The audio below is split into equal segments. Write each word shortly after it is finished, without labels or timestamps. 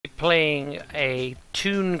playing a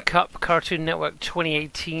Toon Cup Cartoon Network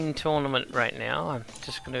 2018 tournament right now. I'm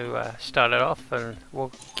just going to start it off and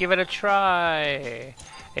we'll give it a try.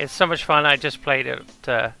 It's so much fun. I just played it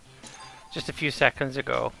just a few seconds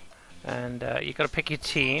ago. And you got to pick your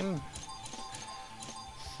team.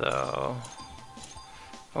 So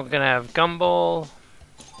we're going to have Gumball.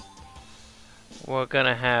 We're going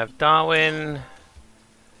to have Darwin.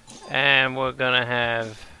 And we're going to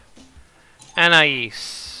have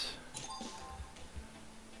Anais.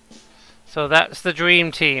 So that's the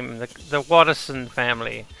dream team, the Watterson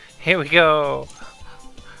family. Here we go.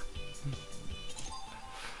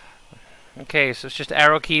 Okay, so it's just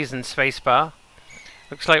arrow keys and spacebar.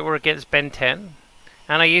 Looks like we're against Ben 10.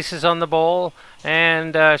 Anais is on the ball,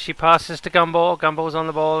 and she passes to Gumball. Gumball's on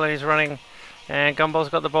the ball, and he's running. And Gumball's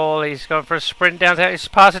got the ball. He's going for a sprint down there. He's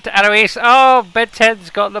passed it to Anais. Oh, Ben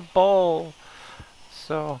 10's got the ball.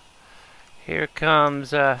 So here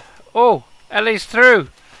comes. Oh, Ellie's through.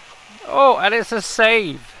 Oh, and it's a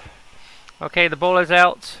save. Okay, the ball is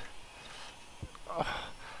out. Oh,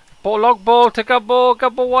 long ball to Gumball.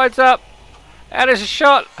 Gumball winds up. And it's a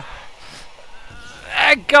shot.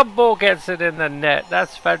 And Gumball gets it in the net.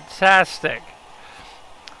 That's fantastic.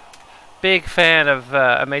 Big fan of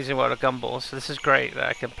Amazing World of Gumball, so this is great that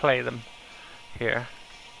I can play them here.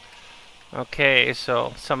 Okay,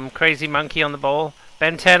 so some crazy monkey on the ball.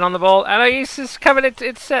 Ben 10 on the ball. Anais is coming to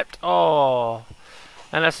intercept. Oh.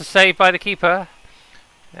 And that's a save by the keeper.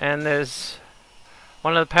 And there's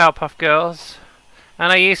one of the Powerpuff Girls.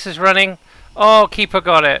 Anais is running. Oh, keeper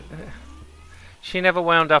got it. She never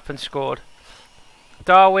wound up and scored.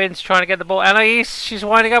 Darwin's trying to get the ball. Anais, she's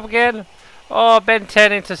winding up again. Oh, Ben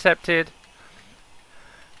 10 intercepted.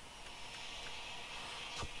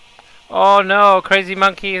 Oh no, crazy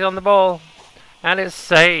monkey is on the ball. And it's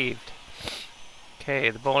saved. Okay,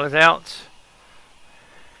 the ball is out.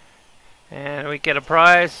 And we get a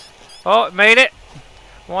prize. Oh, it made it.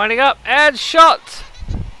 Winding up and shot.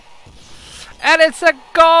 And it's a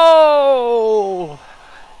goal.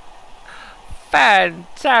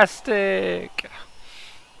 Fantastic.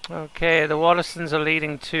 Okay, the Wattersons are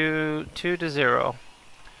leading 2-0.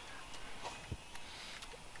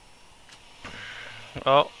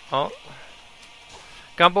 Oh.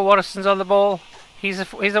 Gumball Watterson's on the ball. He's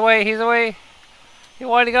away. He's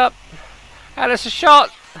winding up. And it's a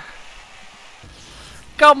shot.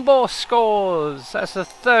 Gumball scores. That's the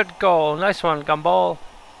third goal. Nice one, Gumball.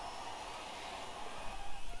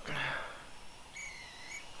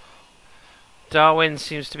 Darwin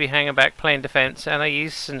seems to be hanging back playing defense.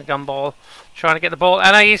 Anais and Gumball trying to get the ball.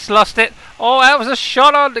 Anais lost it. Oh, that was a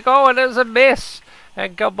shot on the goal and it was a miss.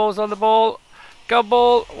 And Gumball's on the ball.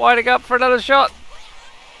 Gumball winding up for another shot.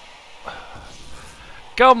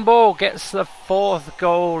 Gumball gets the fourth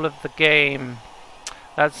goal of the game.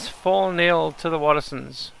 That's 4-0 to the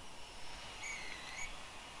Wattersons.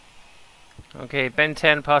 Okay, Ben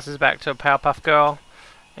 10 passes back to a Powerpuff Girl.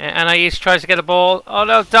 And Anais tries to get a ball. Oh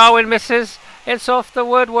no, Darwin misses. It's off the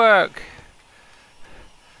woodwork.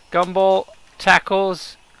 Gumball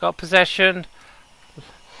tackles. Got possession.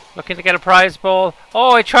 Looking to get a prize ball.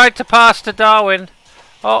 Oh, he tried to pass to Darwin.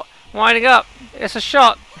 Oh, winding up. It's a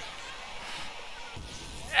shot.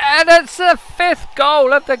 And it's the fifth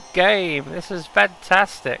goal of the game. This is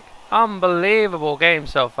fantastic. Unbelievable game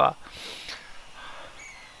so far.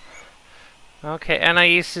 Okay,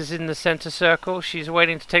 Anais is in the center circle. She's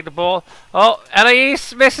waiting to take the ball. Oh,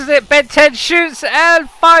 Anais misses it. Ben 10 shoots and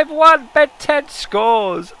 5-1. Ben 10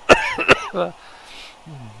 scores. What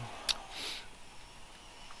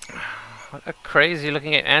a crazy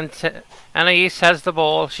looking at Anais has the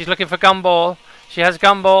ball. She's looking for Gumball. She has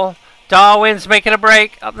Gumball. Darwin's making a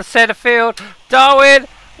break up the center field. Darwin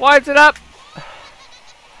winds it up.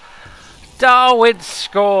 Darwin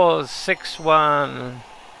scores 6-1.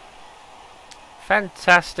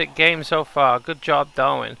 Fantastic game so far. Good job,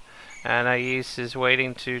 Darwin. And Anais is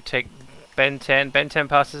waiting to take Ben 10. Ben 10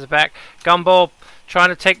 passes it back. Gumball trying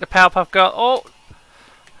to take the Powerpuff Girl. Oh!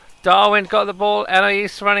 Darwin got the ball.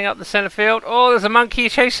 Anais running up the center field. Oh, there's a monkey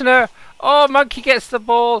chasing her. Oh, monkey gets the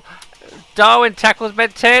ball. Darwin tackles Ben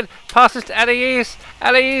 10. Passes to Anais.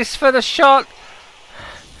 Anais for the shot.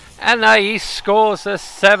 Anais scores the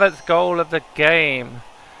 7th goal of the game.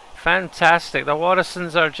 Fantastic. The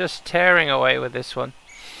Wattersons are just tearing away with this one.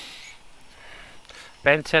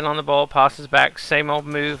 Ben 10 on the ball. Passes back. Same old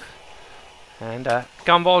move. And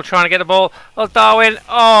Gumball trying to get the ball. Oh, Darwin.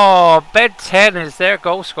 Oh, Ben 10 is their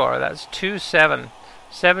goal scorer. That's 2-7.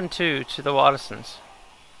 7-2 to the Wattersons.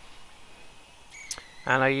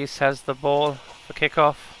 Anais has the ball for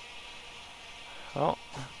kickoff. Oh,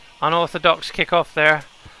 unorthodox kickoff there.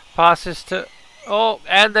 Passes to Oh,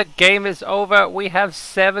 and the game is over. We have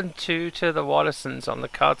 7-2 to the Wattersons on the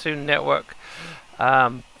Cartoon Network.